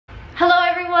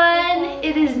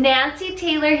it is Nancy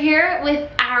Taylor here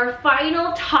with our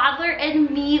final Toddler and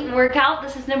Me workout.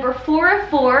 This is number 4 of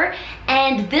 4,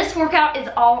 and this workout is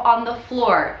all on the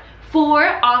floor.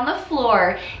 4 on the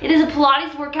floor. It is a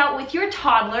Pilates workout with your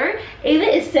toddler.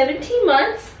 Ava is 17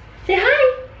 months. Say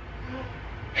hi.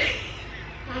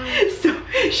 So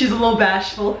she's a little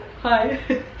bashful. Hi.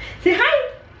 Say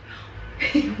hi.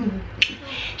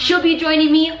 She'll be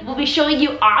joining me. We'll be showing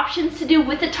you options to do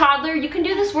with the toddler. You can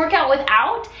do this workout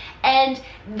without, and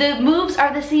the moves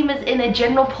are the same as in a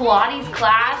general Pilates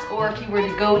class, or if you were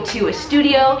to go to a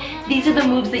studio. These are the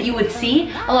moves that you would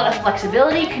see. A lot of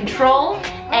flexibility, control,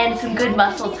 and some good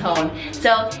muscle tone.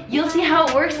 So you'll see how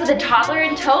it works with a toddler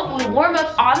in tow. We warm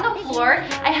up on the floor.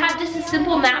 I have just a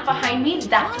simple mat behind me.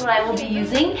 That's what I will be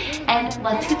using, and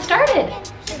let's get started.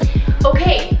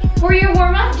 Okay, for your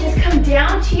warm-up, just come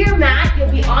down to your mat. You'll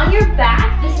be on your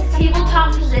back. This is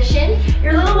tabletop position.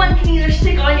 Your little one can either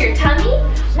stick on your tummy,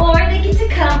 or they get to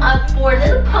come up for a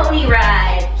little pony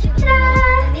ride.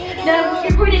 Ta-da! Now what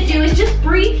you're going to do is just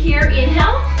breathe here.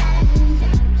 Inhale.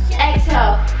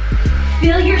 Exhale.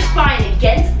 Feel your spine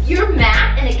against your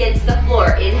mat and against the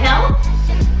floor. Inhale.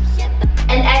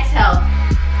 And exhale.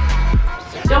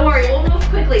 Don't worry, we'll move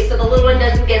quickly so the little one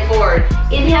doesn't get bored.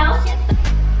 Inhale.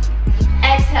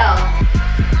 Exhale,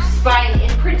 spine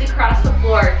imprint across the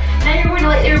floor. Now you're going to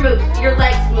let your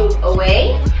legs move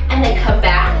away and then come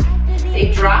back.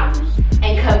 They drop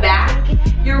and come back.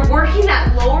 You're working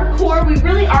that lower core. We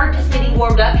really are just getting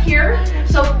warmed up here.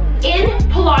 So in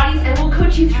Pilates, I will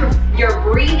coach you through your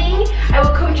breathing. I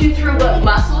will coach you through what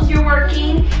muscles you're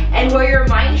working and where your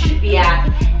mind should be at.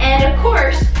 And of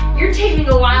course, you're taming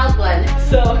a wild one,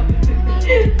 so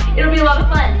it'll be a lot of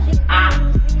fun.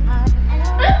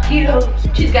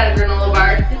 She's got a granola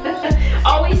bar.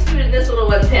 Always food in this little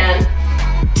one's hand.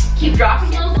 Keep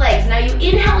dropping those legs. Now you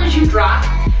inhale as you drop,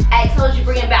 exhale as you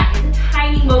bring it back. It's a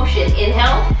tiny motion.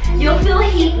 Inhale, you'll feel the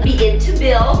heat begin to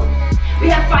build. We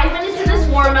have 5 minutes in this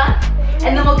warm up,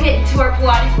 and then we'll get into our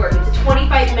Pilates work. It's a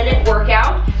 25-minute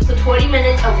workout, so 20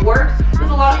 minutes of work with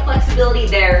a lot of flexibility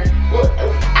there.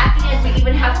 At the end, we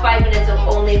even have 5 minutes of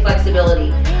only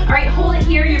flexibility. All right, hold it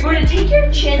here. You're going to take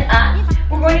your chin up.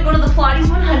 We're going to go to the Pilates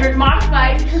 100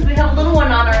 modified because we have a little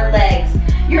one on our legs.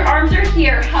 Your arms are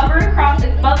here. Hover across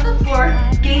above the floor.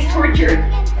 Gaze towards your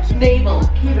navel.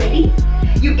 Okay, ready?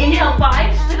 You inhale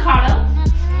 5, staccato.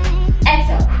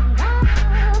 Exhale.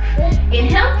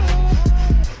 Inhale.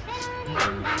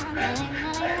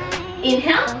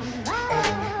 Inhale.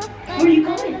 Where are you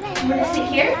going? You want to sit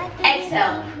here?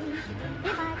 Exhale.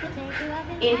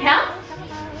 Inhale.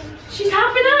 She's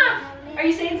hopping up. Are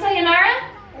you saying sayonara?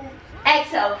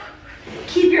 Exhale.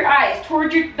 Keep your eyes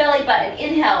towards your belly button.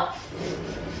 Inhale.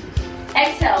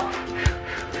 Exhale.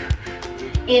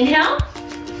 Inhale.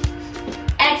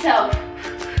 Exhale.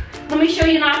 Let me show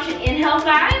you an option. Inhale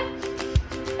 5.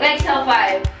 Exhale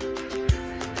 5.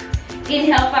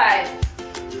 Inhale 5.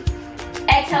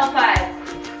 Exhale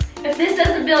 5. If this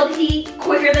doesn't build heat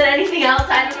quicker than anything else,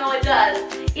 I don't know what does.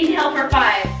 Inhale for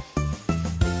 5.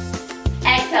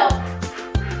 Exhale.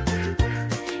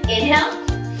 Inhale.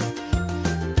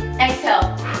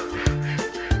 Exhale.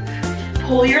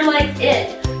 Pull your legs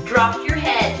in. Drop your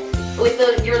head. With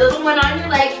your little one on your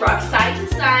legs, rock side to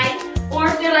side. Or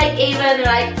if they're like Ava, they're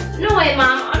like, no way,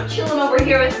 Mom, I'm chilling over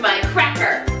here with my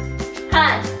cracker.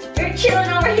 Huh? You're chilling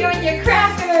over here with your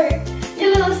cracker.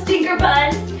 You little stinker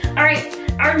bun. All right,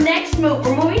 our next move,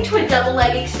 we're moving to a double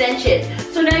leg extension.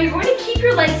 So now you're going to keep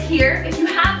your legs here. If you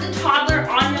have the toddler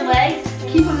on your legs,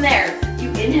 keep them there. You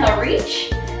inhale,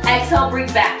 reach. Exhale, bring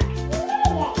back.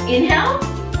 Inhale,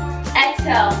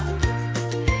 exhale,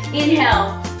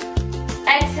 inhale,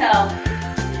 exhale.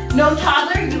 No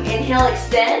toddler, you inhale,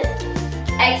 extend,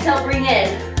 exhale, bring in.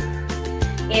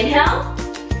 Inhale,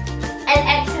 and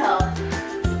exhale.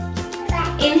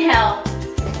 Inhale,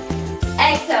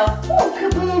 exhale, ooh,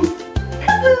 kaboom,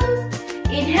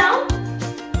 kaboom. Inhale,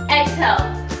 exhale.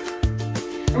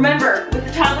 Remember, with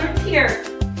the toddler, it's here.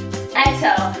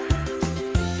 Exhale.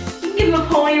 You can give him a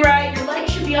pony ride. Your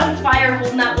legs should be on fire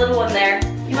holding that little one there.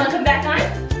 You want to come back on?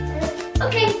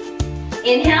 Okay.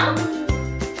 Inhale.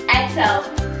 Exhale.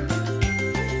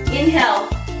 Inhale.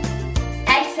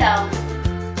 Exhale.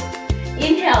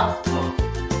 Inhale.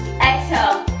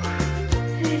 Exhale.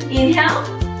 Inhale.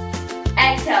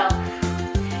 Exhale.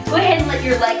 Go ahead and let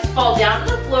your legs fall down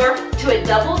to the floor to a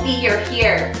double V. You're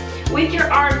here. With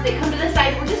your arms, they come to the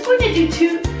side. We're just going to do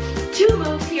two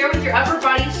moves here with your upper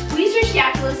body. Squeeze your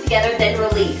scapulas together, then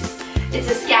release. It's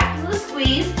a scapula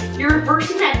squeeze. You're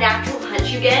reversing that natural hunch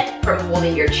you get from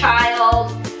holding your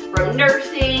child, from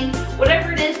nursing,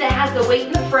 whatever it is that has the weight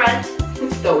in the front.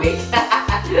 The weight.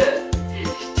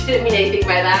 didn't mean anything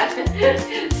by that.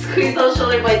 Squeeze those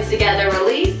shoulder blades together,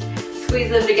 release. Squeeze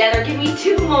them together, give me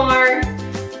 2 more.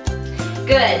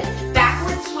 Good,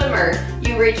 backward swimmer.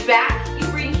 You reach back, you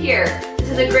bring here. This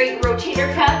is a great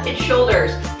rotator cuff and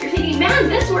shoulders. You're thinking, man,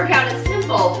 this workout is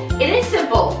simple. It is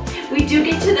simple. We do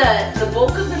get to the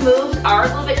bulk of the moves are a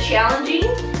little bit challenging,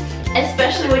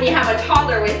 especially when you have a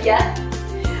toddler with you.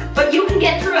 But you can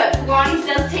get through it. Pilates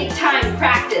does take time,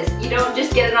 practice. You don't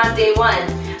just get it on day 1.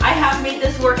 I have made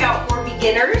this workout for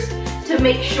beginners to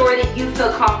make sure that you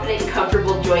feel confident and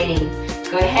comfortable joining.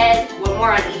 Go ahead, 1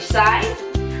 more on each side.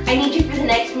 I need you for the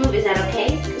next move, is that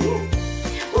okay?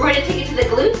 We're going to take it to the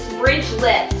glutes, bridge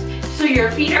lift. So your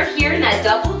feet are here in that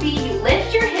double V, you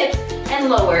lift your hips and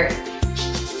lower.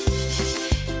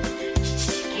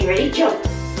 Okay, ready? Jump,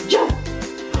 jump,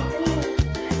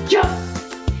 jump.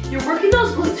 You're working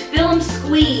those glutes, feel them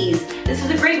squeeze. This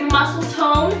is a great muscle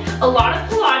tone. A lot of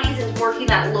Pilates is working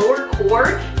that lower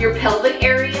core, your pelvic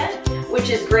area, which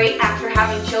is great after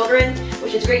having children,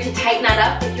 which is great to tighten that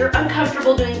up. If you're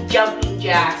uncomfortable doing jumping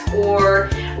jacks or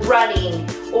running,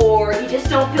 or you just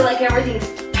don't feel like everything's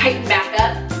tightened back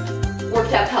up, work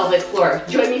that pelvic floor.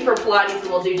 Join me for Pilates and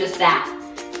we'll do just that.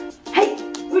 Hey,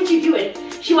 what you doing?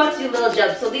 She wants to do little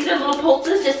jumps. So these are little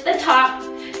pulses just at the top.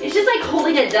 It's just like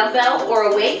holding a dumbbell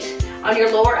or a weight on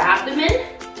your lower abdomen.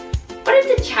 But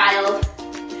it's a child.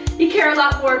 You care a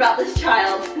lot more about this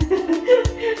child.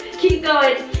 Keep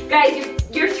going. Guys,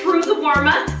 you're through the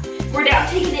warm-up. We're now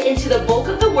taking it into the bulk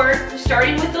of the work,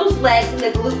 starting with those legs and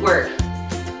the glute work.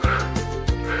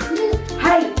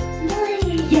 Hi.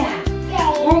 Yeah.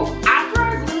 After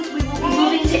our glutes, we will be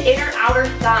moving to inner outer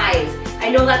thighs. I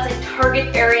know that's a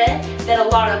target area that a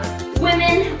lot of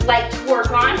women like to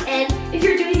work on, and if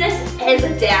you're doing this as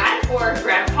a dad or a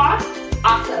grandpa,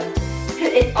 awesome.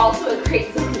 It's also a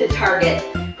great zone to target.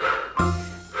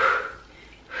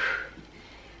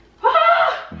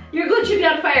 Your glute should be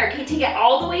on fire. Okay, take it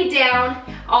all the way down,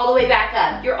 all the way back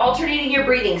up. You're alternating your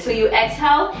breathing, so you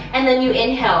exhale and then you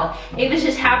inhale. Ava's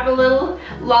just having a little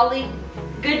lolly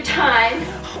good time,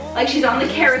 like she's on the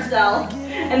carousel,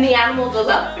 and the animal goes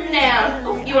up and down.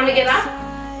 Oh, you want to get up?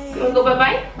 You want to go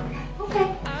bye-bye?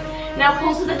 Okay. Now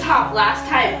pull to the top, last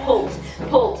time. Pulse,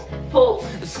 pulse, pulse,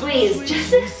 squeeze.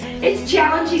 Just, it's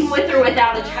challenging with or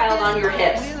without a child on your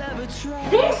hips.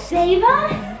 There's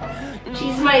Ava.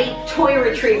 She's my toy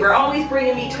retriever, always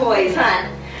bringing me toys, huh?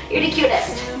 You're the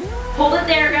cutest. Hold it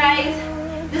there, guys.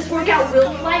 This workout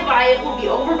will fly by. It will be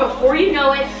over before you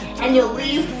know it, and you'll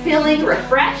leave feeling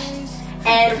refreshed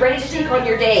and ready to take on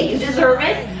your day. You deserve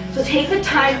it, so take the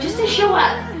time just to show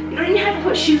up. You don't even have to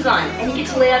put shoes on, and you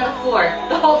get to lay on the floor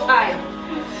the whole time.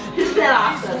 Isn't that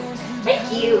awesome?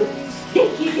 Thank you.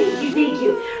 Thank you, thank you, thank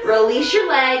you. Release your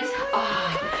legs.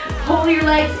 Pull your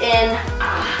legs in.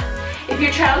 If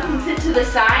your child can sit to the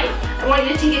side, I want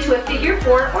you to take it to a figure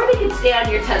 4, or they can stay on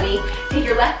your tummy. Take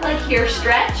your left leg here,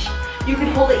 stretch. You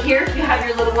can hold it here if you have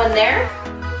your little one there.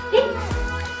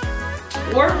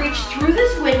 Thanks. Or reach through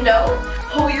this window,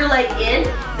 pull your leg in.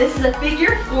 This is a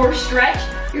figure 4 stretch.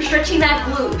 You're stretching that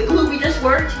glute. The glute we just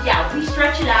worked, yeah, we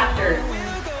stretch it after.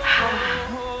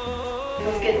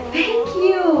 Feels good. Thank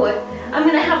you. I'm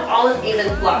gonna have all of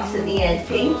Ava's blocks at the end.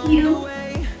 Thank you.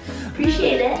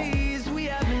 Appreciate it.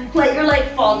 Let your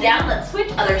leg fall down. Let's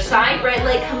switch other side. Right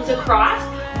leg comes across.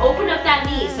 Open up that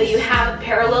knee so you have a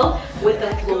parallel with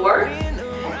the floor.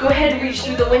 Go ahead and reach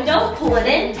through the window, pull it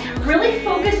in. Really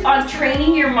focus on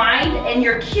training your mind and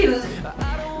your cues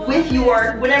with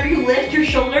your, whenever you lift your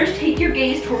shoulders, take your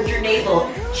gaze towards your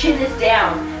navel. Chin is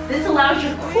down. This allows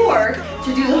your core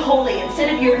to do the holding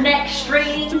instead of your neck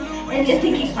straining and you're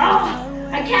thinking, oh,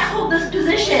 I can't hold this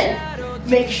position.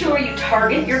 Make sure you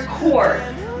target your core.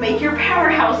 Make your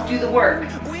powerhouse do the work,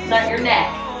 not your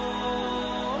neck.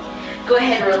 Go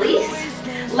ahead and release.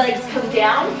 Legs come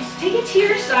down. Take it to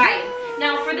your side.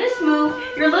 Now for this move,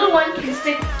 your little one can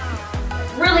stick,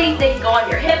 really, they can go on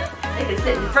your hip, they can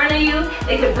sit in front of you,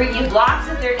 they can bring you blocks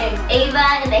if their name's Ava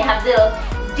and they have little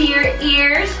deer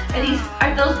ears, and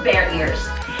are those bear ears.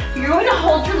 You're going to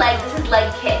hold your leg, this is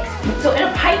leg kicks. So in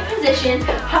a pike position,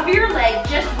 hover your leg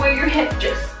just where your hip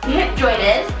joint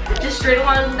is, just straight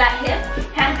along that hip.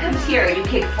 Hand comes here, you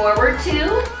kick forward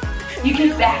 2, you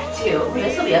kick back 2.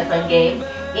 This will be a fun game.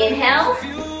 Inhale,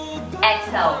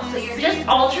 exhale. So you're just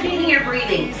alternating your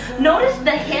breathing. Notice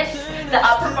the hips, the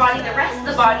upper body, the rest of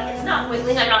the body is not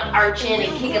wiggling. I'm not arching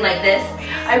and kicking like this.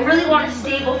 I really want a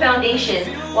stable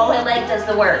foundation while my leg does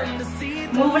the work.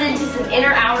 Move it into some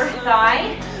inner outer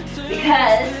thigh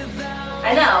because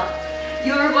I know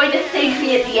you're going to thank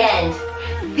me at the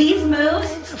end. These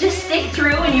moves, just stick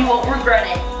through and you won't regret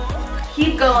it.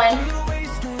 Keep going.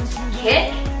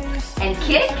 Kick and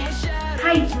kick.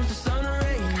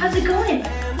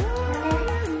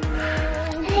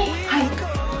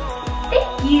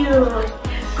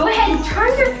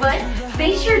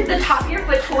 the top of your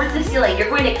foot towards the ceiling. You're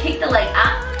going to kick the leg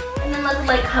up and then let the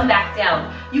leg come back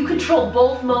down. You control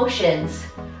both motions.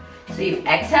 So you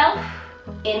exhale,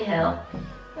 inhale,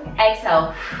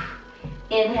 exhale,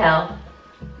 inhale,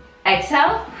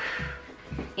 exhale,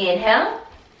 inhale,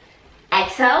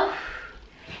 exhale.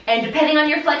 And depending on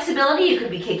your flexibility, you could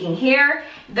be kicking here.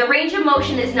 The range of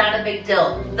motion is not a big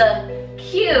deal. The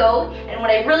cue, and what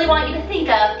I really want you to think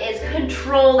of, is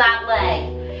control that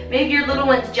leg. Maybe your little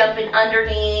one's jumping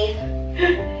underneath.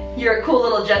 You're a cool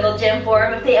little jungle gym for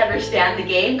them if they understand the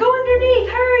game. Go underneath,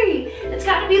 hurry. It's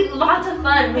gotta be lots of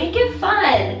fun. Make it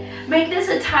fun. Make this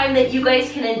a time that you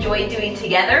guys can enjoy doing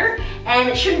together, and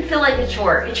it shouldn't feel like a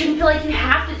chore. It shouldn't feel like you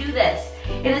have to do this.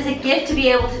 It is a gift to be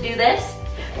able to do this,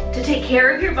 to take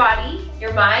care of your body,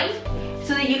 your mind,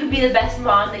 so that you can be the best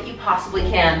mom that you possibly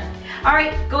can. All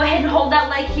right, go ahead and hold that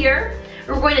leg here.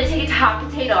 We're going to take a top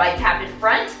potato. I tap in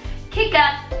front, kick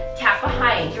up, tap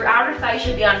behind. Your outer thigh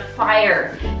should be on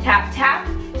fire. Tap, tap,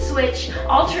 switch,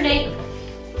 alternate.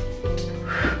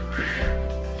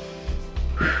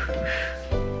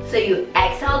 So you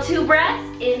exhale 2 breaths,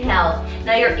 inhale.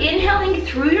 Now you're inhaling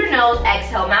through your nose,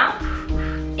 exhale mouth,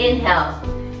 inhale,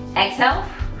 exhale,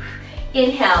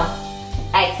 inhale,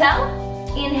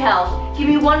 exhale, inhale. Give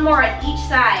me one more on each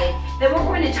side. Then we're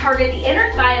going to target the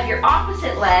inner thigh of your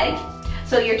opposite leg.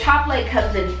 So your top leg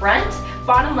comes in front,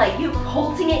 bottom leg, you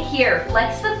pulsing it here.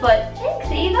 Flex the foot. Thanks,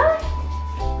 Ava.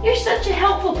 You're such a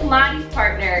helpful Pilates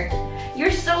partner.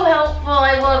 You're so helpful,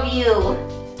 I love you.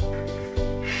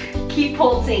 Keep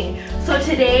pulsing. So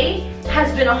today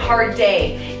has been a hard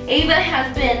day. Ava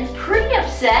has been pretty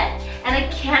upset, and I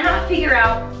cannot figure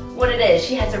out what it is.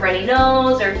 She has a runny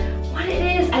nose or what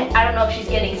it is. I don't know if she's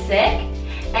getting sick.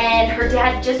 And her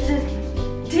dad just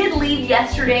did leave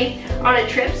yesterday on a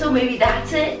trip, so maybe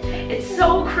that's it. It's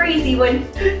so crazy when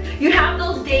you have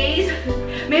those days.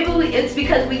 Maybe it's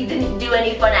because we didn't do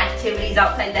any fun activities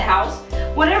outside the house.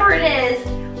 Whatever it is,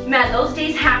 man, those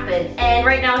days happen. And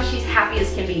right now she's happy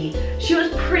as can be. She was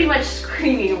pretty much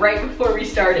screaming right before we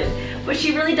started. But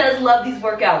she really does love these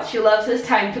workouts. She loves this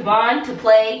time to bond, to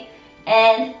play,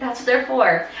 and that's what they're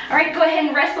for. All right, go ahead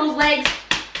and rest those legs.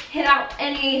 Hit out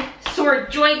any sore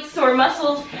joints, sore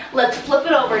muscles. Let's flip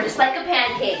it over just like a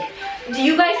pancake. Do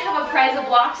you guys have a prize of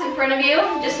blocks in front of you?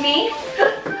 Just me?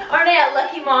 Aren't I a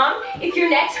lucky mom? If your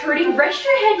neck's hurting, rest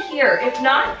your head here. If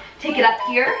not, take it up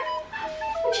here.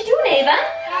 What you doing, Ava?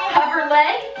 Hover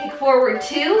leg, kick forward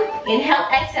 2. Inhale,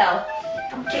 exhale.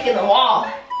 I'm kicking the wall.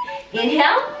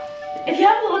 Inhale. If you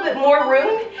have a little bit more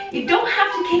room, you don't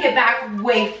have to kick it back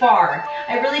way far.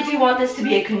 I really do want this to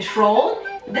be a control.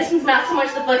 This one's not so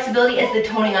much the flexibility as the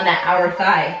toning on that outer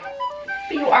thigh.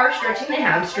 But you are stretching the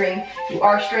hamstring. You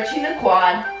are stretching the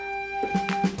quad.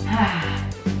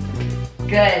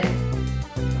 Good.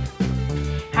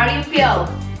 How do you feel?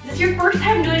 Is this your first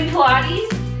time doing Pilates?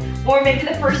 Or maybe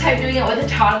the first time doing it with a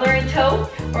toddler in tow?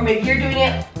 Or maybe you're doing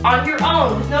it on your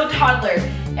own with no toddler.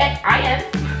 I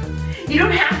am. You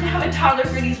don't have to have a toddler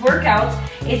for these workouts.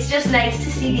 It's just nice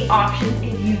to see the options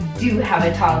if you do have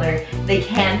a toddler. They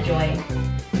can join.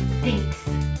 Thanks.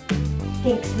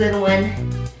 Thanks, little one.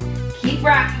 Keep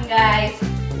rocking, guys.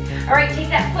 All right, take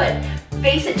that foot.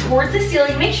 Face it towards the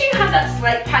ceiling. Make sure you have that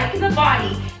slight pike in the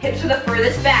body. Hips are the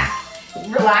furthest back.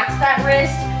 Relax that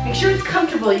wrist. Make sure it's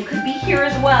comfortable. You could be here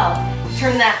as well.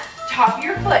 Turn that top of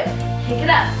your foot. Kick it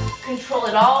up. Control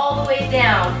it all the way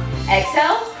down.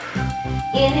 Exhale.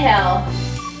 Inhale.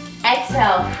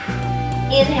 Exhale.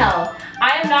 Inhale.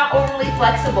 I am not overly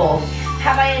flexible.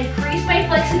 Have I increased my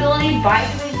flexibility by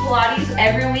doing Pilates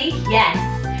every week? Yes.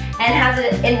 And has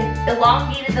it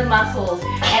elongated the muscles?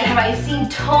 And have I seen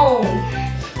tone?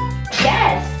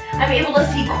 Yes. I'm able to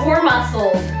see core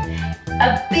muscles.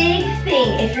 A big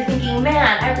thing if you're thinking,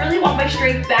 man, I really want my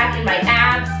strength back in my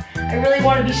abs. I really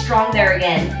want to be strong there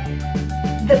again.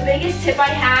 The biggest tip I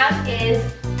have is,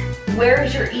 where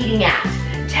is your eating at?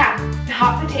 Tap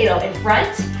hot potato in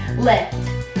front, lift.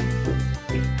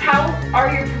 How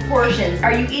are your proportions?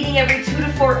 Are you eating every 2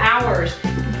 to 4 hours?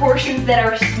 Proportions that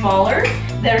are smaller,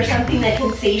 that are something that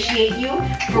can satiate you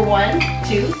for 1,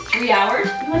 2, 3 hours.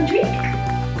 You want a drink?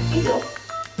 Here you go.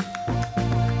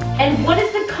 And what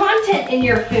is the content in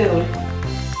your food?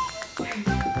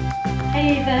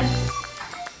 Hey, Ava.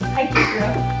 Hi, cute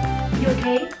girl. You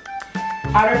okay?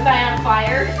 Outer thigh on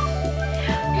fire.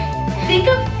 Think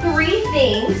of 3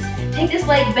 things. Take this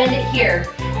leg, bend it here,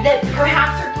 that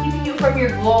perhaps are keeping you from your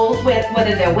goals, with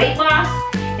whether they're weight loss,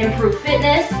 improved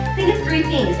fitness. Think of 3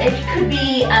 things. It could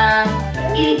be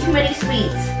eating too many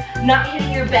sweets, not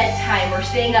hitting your bedtime or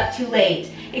staying up too late.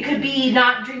 It could be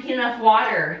not drinking enough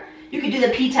water. You could do the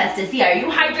pee test to see, are you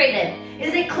hydrated?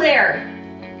 Is it clear?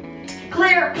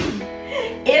 Clear.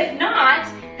 If not,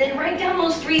 then write down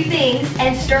those 3 things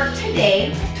and start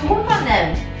today to work on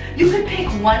them. You could pick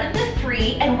one of the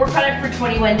 3 and work on it for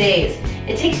 21 days.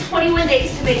 It takes 21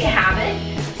 days to make a habit,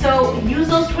 so use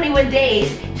those 21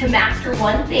 days to master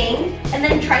one thing and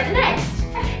then try the next.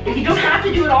 You don't have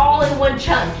to do it all in one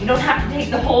chunk. You don't have to take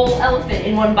the whole elephant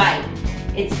in one bite.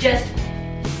 It's just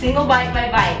single bite by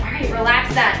bite. All right,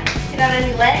 relax that. Get out on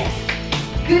your legs.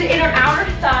 Good inner outer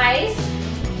thighs.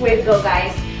 Way to go,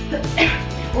 guys.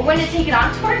 We're going to take it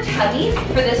onto our tummies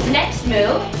for this next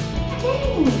move.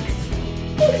 Thanks.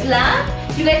 Thanks,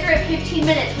 love. You guys are at 15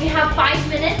 minutes. We have 5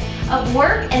 minutes of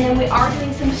work, and then we are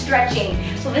doing some stretching.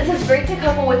 So this is great to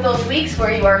couple with those weeks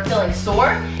where you are feeling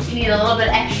sore. You need a little bit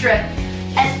extra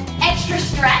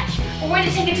stretch. We're going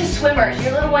to take it to swimmers.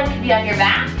 Your little one can be on your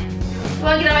back. You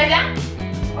want to get on my back?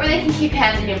 Or they can keep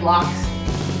hands in your blocks.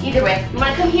 Either way. You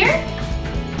want to come here?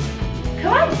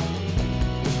 Come on.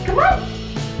 Come on.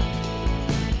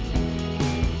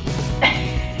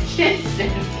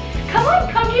 Come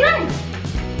on, come down.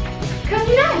 Come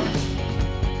down.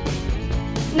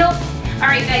 Nope. All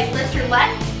right, guys, lift your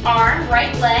left arm,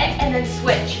 right leg, and then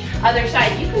switch. Other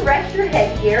side. You can rest your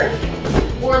head here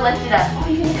or lift it up. Oh,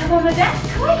 you're gonna come on my back?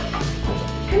 Come on.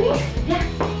 Come here. Yeah.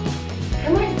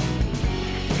 Come on.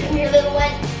 Come here, little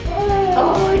one.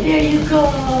 Oh, there you go.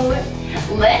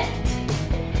 Lift,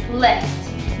 lift.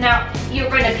 Now, you're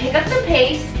going to pick up the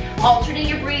pace, alternate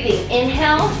your breathing.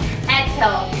 Inhale,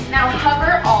 exhale. Now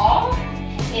hover all.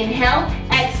 Inhale,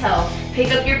 exhale.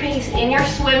 Pick up your pace in your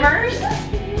swimmers.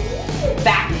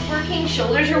 Back is working,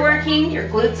 shoulders are working, your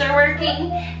glutes are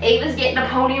working. Ava's getting a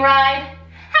pony ride.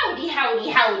 Howdy, howdy,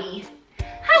 howdy.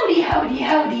 Howdy, howdy,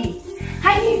 howdy.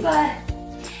 Hi, Ava.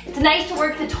 It's nice to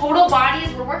work the total body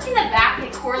as we're working the back.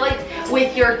 It correlates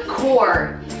with your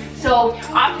core. So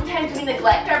oftentimes we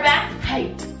neglect our back.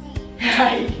 Hi.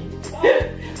 Hi.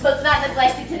 Let's not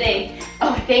neglect it today.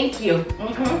 Oh, thank you.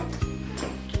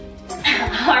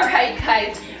 All right,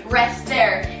 guys, rest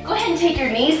there. Go ahead and take your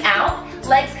knees out.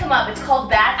 Legs come up. It's called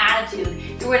bad attitude.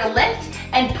 You're going to lift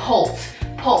and pulse.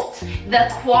 Pulse. The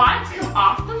quads come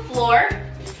off the floor.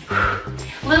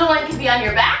 Little one can be on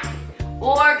your back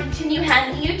or continue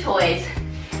handing you toys.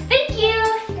 Thank you.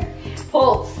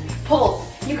 Pulse. Pulse.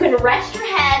 You can rest your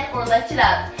head or lift it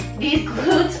up. These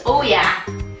glutes, oh yeah.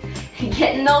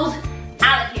 Getting those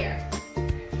out of here.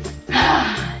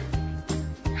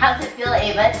 How's it feel,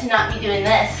 Ava, to not be doing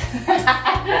this?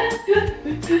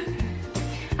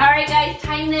 All right, guys,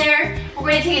 time there. We're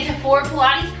going to take it to 4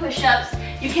 Pilates push-ups.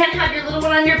 You can have your little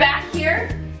one on your back here.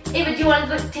 Ava, do you want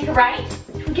to go take a ride?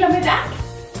 Can we get on my back?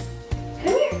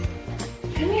 Come here.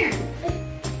 Come here.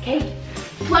 Okay.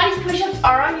 Pilates push-ups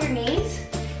are on your knees.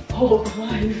 Hold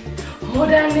on.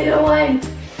 Hold on, little one.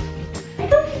 I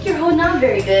don't think you're holding on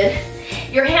very good.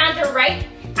 Your hands are right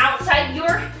outside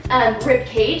your rib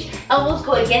cage. Elbows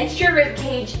go against your rib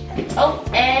cage. Oh,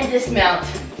 and dismount.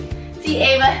 See,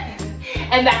 Ava?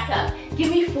 And back up. Give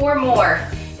me 4 more.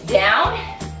 Down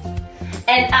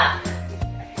and up.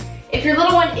 If your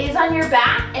little one is on your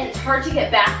back and it's hard to get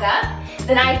back up,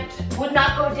 then I would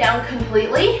not go down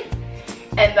completely.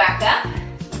 And back up.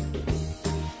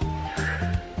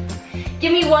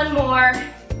 Give me 1 more.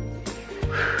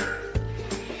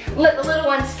 Let the little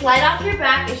one slide off your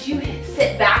back as you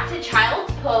sit back to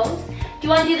child's pose. Do you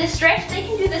want to do the stretch? They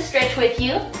can do the stretch with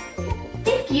you.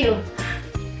 Thank you.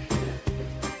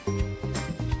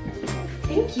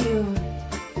 Thank you.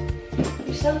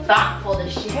 You're so thoughtful to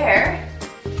share.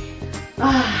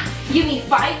 Give me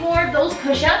 5 more of those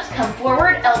push-ups. Come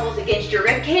forward, elbows against your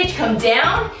rib cage. Come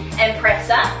down and press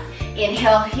up.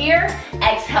 Inhale here,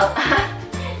 exhale up.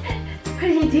 What are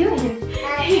you doing?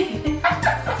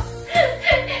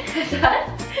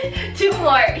 2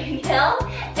 more. Inhale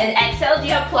and exhale. Do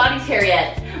you have Pilates hair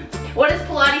yet? What is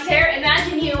Pilates hair?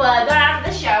 Imagine you got out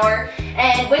of the shower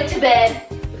and went to bed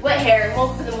with wet hair and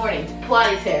woke up in the morning.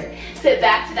 Pilates hair. Sit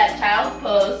back to that child's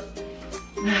pose.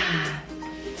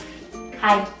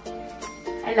 Hi.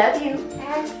 I love you.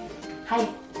 Hi.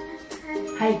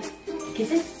 Hi.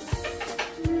 Kisses?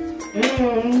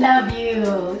 Love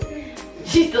you.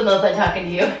 She still knows I'm talking to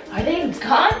you. Are they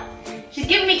gone? She's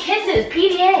giving me kisses.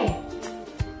 PDA.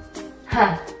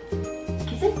 Huh.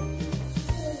 Kisses?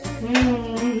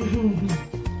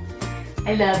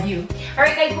 I love you. All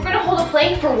right, guys, we're gonna hold a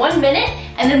plank for 1 minute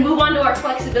and then move on to our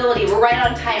flexibility. We're right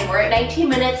on time. We're at 19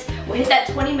 minutes. We'll hit that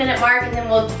 20-minute mark and then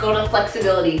we'll go to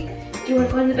flexibility. Do you want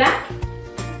to go in the back?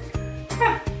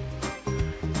 Huh.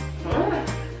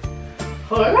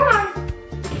 Hold on.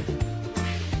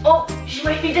 Oh, she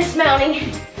might be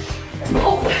dismounting.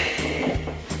 Oh.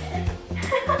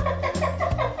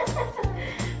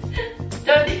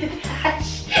 Don't do that.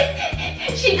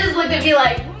 just looked at me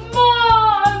like,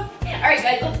 Mom! All right,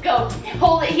 guys, let's go.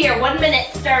 Hold it here. 1 minute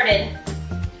started.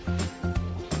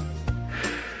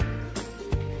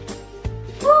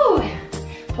 Woo!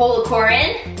 Pull the core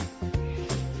in.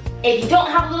 If you don't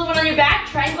have a little one on your back,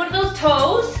 try and go to those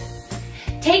toes.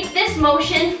 Take this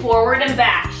motion forward and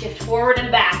back. Shift forward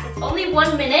and back. It's only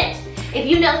 1 minute. If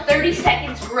you know 30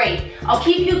 seconds, great. I'll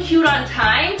keep you cued on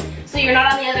time so you're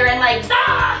not on the other end like,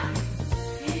 ah!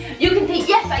 You can think,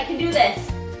 yes, I can do this.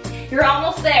 You're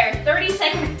almost there. 30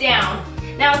 seconds down.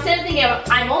 Now instead of thinking,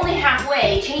 I'm only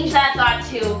halfway, change that thought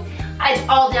to, it's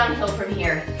all downhill from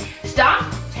here. Stop,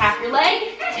 tap your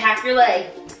leg, tap your leg.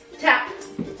 Tap,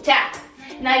 tap.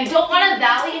 Now you don't want a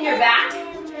valley in your back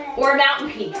or a mountain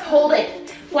peak. Hold it,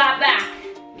 flat back.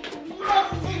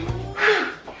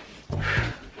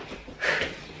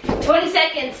 20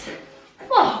 seconds.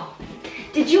 Whoa,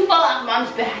 did you fall off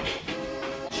Mom's back?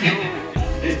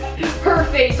 Her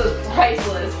face was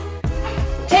priceless.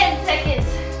 10 seconds.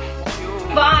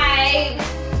 5,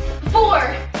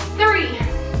 4, 3,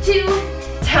 2,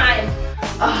 time.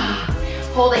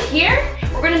 Hold it here.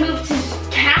 We're gonna move to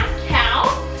cat cow.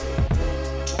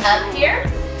 Up here.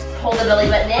 Hold the belly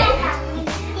button in.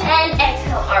 And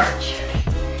exhale, arch.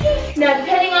 Now,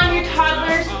 depending on your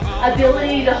toddler's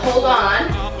ability to hold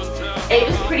on,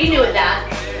 Ava's pretty new at that.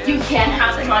 You can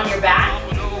have them on your back.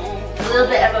 A little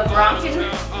bit of a Bronco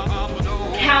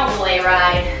cowboy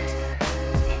ride.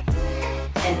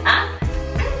 And up.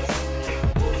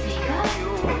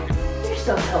 You're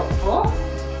so helpful.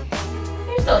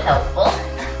 You're so helpful.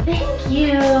 Thank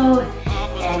you.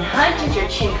 And hunch as your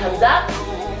chin comes up.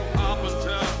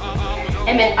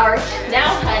 And then arch.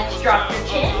 Now hunch, drop your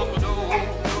chin.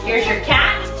 Here's your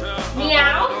cat.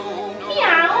 Meow.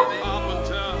 Meow.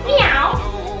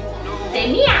 Meow.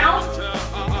 Say meow.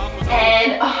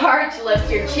 And arch, lift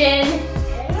your chin.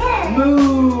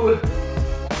 Moo.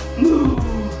 Moo.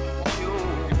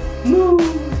 Moo.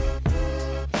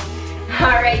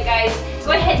 All right, guys,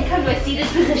 go ahead and come to a seated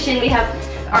position. We have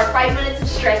our 5 minutes of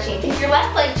stretching. Take your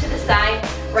left leg to the side,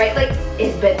 right leg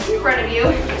is bent in front of you.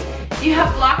 You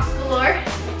have blocks galore.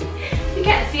 You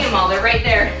can't see them all, they're right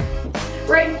there,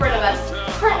 right in front of us.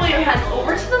 Curl your hands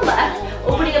over to the left,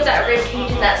 opening up that rib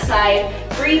cage in that side.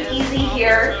 Breathe easy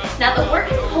here. Now the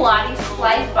work in Pilates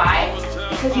flies by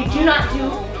because you do not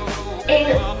do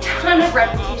a ton of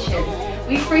repetitions.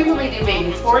 We frequently do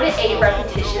maybe 4 to 8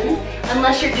 repetitions,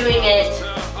 unless you're doing it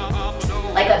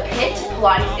like a PIT,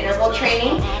 Pilates interval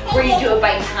training, where you do it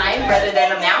by time rather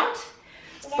than amount.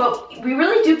 But we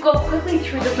really do go quickly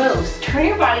through the moves. Turn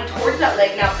your body towards that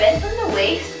leg. Now bend from the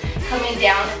waist, coming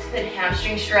down. It's a good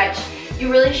hamstring stretch.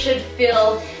 You really should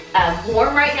feel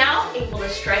warm right now, able to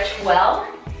stretch well.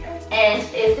 And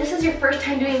if this is your first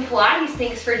time doing Pilates,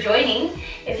 thanks for joining.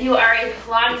 If you are a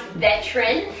Pilates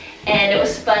veteran and it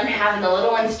was fun having the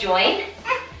little ones join,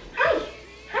 hi, hi.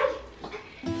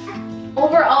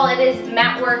 Overall, it is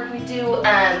mat work. We do,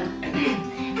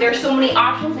 there are so many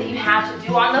options that you have to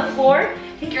do on the floor.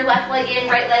 Take your left leg in,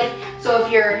 right leg. So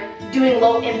if you're doing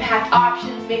low impact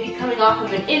options, maybe coming off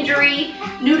of an injury,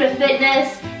 new to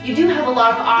fitness, you do have a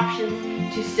lot of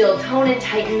options to still tone and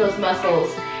tighten those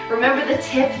muscles. Remember the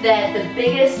tip that the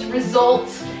biggest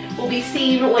results will be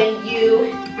seen when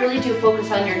you really do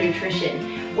focus on your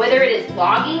nutrition. Whether it is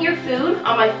logging your food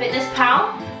on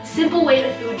MyFitnessPal, simple way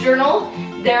to food journal.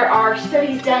 There are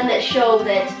studies done that show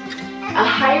that a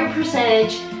higher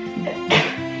percentage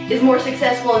is more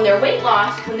successful in their weight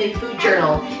loss when they food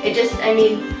journal. It just, I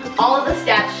mean, all of the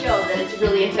stats show that it's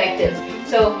really effective.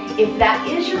 So if that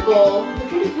is your goal,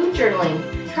 look into food journaling.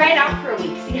 Try it out for a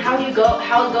week, see how it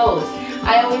goes.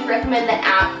 I always recommend the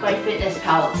app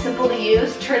MyFitnessPal. It's simple to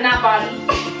use. Turn that body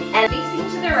and facing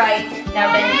to the right.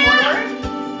 Now bend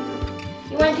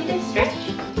forward. You want to do this stretch?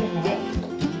 Okay.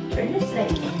 Turn this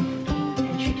leg in.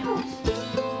 Touch your toes.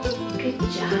 Good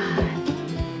job.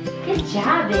 Good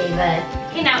job, Ava.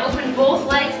 Okay, now open both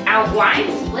legs out wide,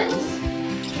 splits.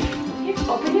 Here,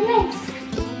 open your legs.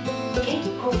 Okay,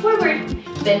 go forward.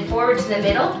 Bend forward to the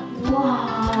middle.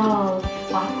 Whoa.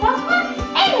 Walk, walk,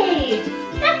 walk. Hey,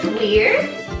 that's weird.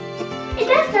 Hey,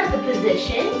 that's not the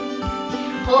position.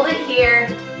 Hold it here.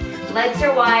 Legs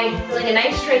are wide. Feeling a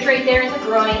nice stretch right there in the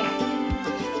groin.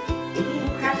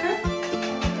 Cracker.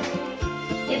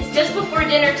 It's just before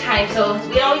dinner time, so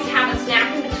we always have a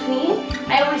snack in between.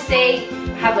 I always say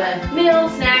have a meal,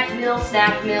 snack,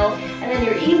 meal, and then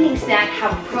your evening snack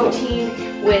have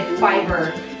protein with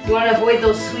fiber. You want to avoid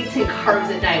those sweets and carbs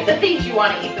at night, the things you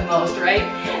want to eat the most, right?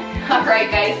 All right,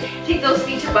 guys, take those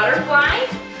feet to butterflies.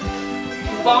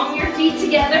 Ball your feet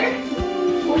together.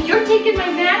 Oh, you're taking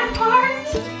my mat apart.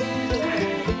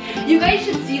 You guys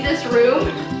should see this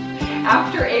room.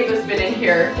 after Ava's been in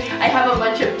here, I have a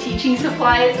bunch of teaching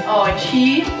supplies. Oh, and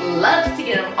she loves to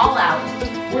get them all out.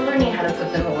 We're learning how to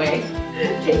put them away.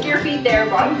 Take your feet there,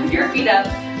 bottom of your feet up.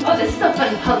 Oh, this is a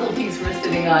fun puzzle piece we're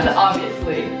sitting on,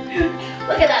 obviously.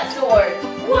 Look at that sword.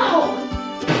 Whoa!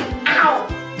 Ow!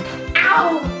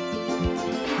 Ow!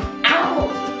 Ow!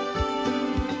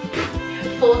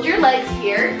 Fold your legs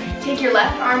here. Take your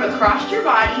left arm across your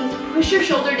body. Push your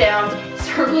shoulder down.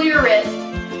 Circle your wrist.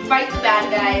 Fight the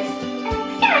bad guys.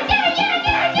 Yeah, yeah, yeah,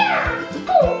 yeah, yeah!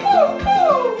 Boom, boom,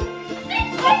 boom!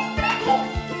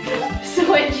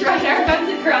 Switch right arm comes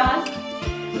across.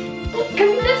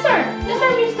 Come to this arm. This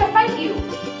arm needs to fight you.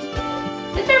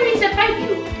 This arm needs to fight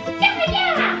you. Yeah,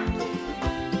 yeah!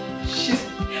 She's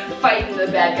fighting the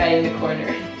bad guy in the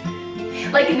corner.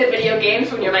 Like in the video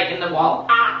games when you're like in the wall.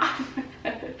 Ah!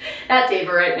 That's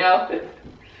Ava right now.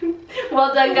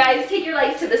 Well done, guys. Take your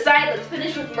legs to the side. Let's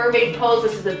finish with mermaid pose.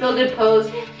 This is a feel-good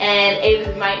pose, and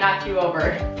Ava might knock you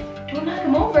over. Don't knock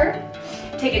him over.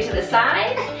 Take it to the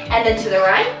side, and then to the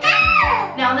right.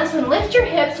 Now on this one, lift your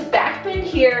hips, back bend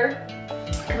here.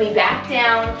 Coming back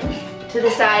down to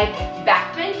the side,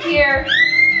 back bend here.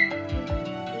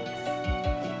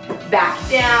 Back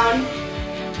down,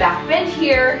 back bend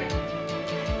here.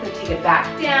 Then take it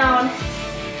back down.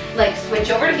 Legs switch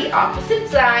over to the opposite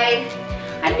side.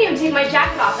 I didn't even take my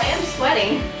jacket off. I am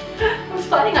sweating. I was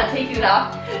planning on taking it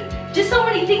off. Just so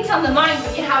many things on the mind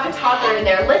when you have a toddler in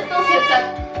there. Lift those hips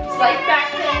up, slight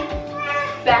back bend,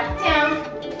 back down.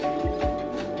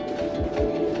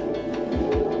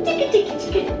 Tick it, tick it,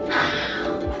 tick it.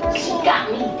 She got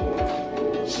me.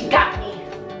 She got me.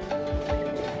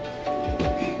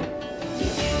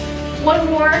 One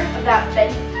more of that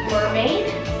bent mermaid,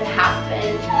 the half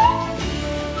bend.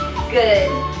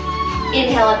 Good.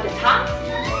 Inhale at the top.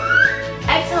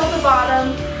 Exhale at the bottom.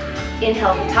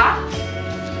 Inhale at the top.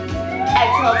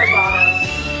 Exhale at the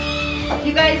bottom.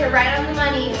 You guys are right on the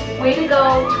money. Way to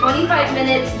go. 25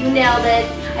 minutes. You nailed it.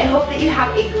 I hope that you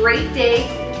have a great day.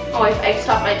 Oh, I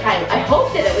stopped my time. I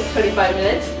hope that it was 25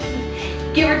 minutes.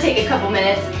 Give or take a couple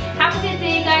minutes. Have a good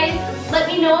day, guys. Let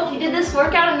me know if you did this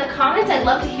workout in the comments. I'd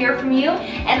love to hear from you.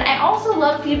 And I also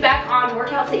love feedback on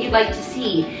workouts that you'd like to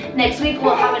see. Next week,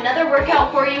 we'll have another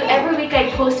workout for you. Every week I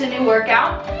post a new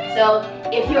workout. So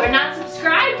if you are not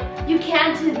subscribed, you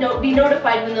can be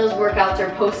notified when those workouts are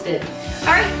posted.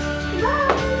 All right,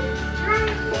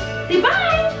 bye. Say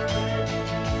bye.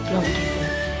 No,